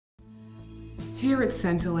Here at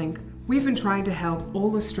Centrelink, we've been trying to help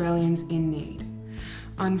all Australians in need.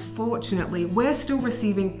 Unfortunately, we're still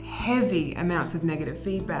receiving heavy amounts of negative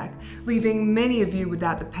feedback, leaving many of you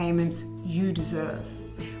without the payments you deserve.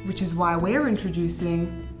 Which is why we're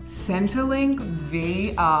introducing Centrelink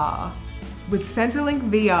VR. With Centrelink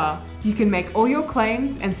VR, you can make all your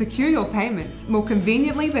claims and secure your payments more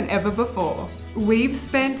conveniently than ever before. We've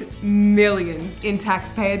spent millions in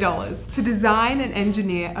taxpayer dollars to design and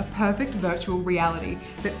engineer a perfect virtual reality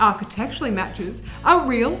that architecturally matches a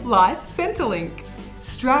real-life Centrelink.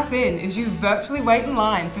 Strap in as you virtually wait in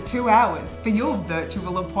line for 2 hours for your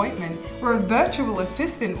virtual appointment, where a virtual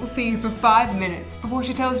assistant will see you for 5 minutes before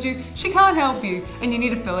she tells you she can't help you and you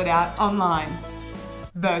need to fill it out online.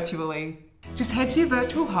 Virtually. Just head to your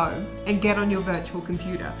virtual home and get on your virtual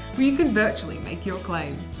computer, where you can virtually make your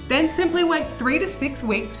claim. Then simply wait 3 to 6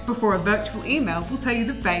 weeks before a virtual email will tell you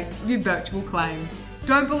the fate of your virtual claim.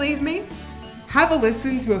 Don't believe me? Have a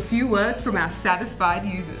listen to a few words from our satisfied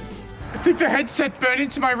users. I think the headset burned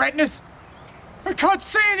into my retinas. I can't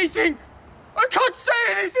see anything! I can't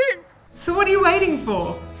see anything! So what are you waiting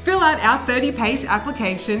for? Fill out our 30-page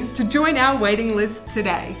application to join our waiting list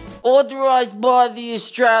today. Authorised by the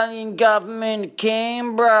Australian government,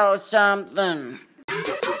 Canberra or something.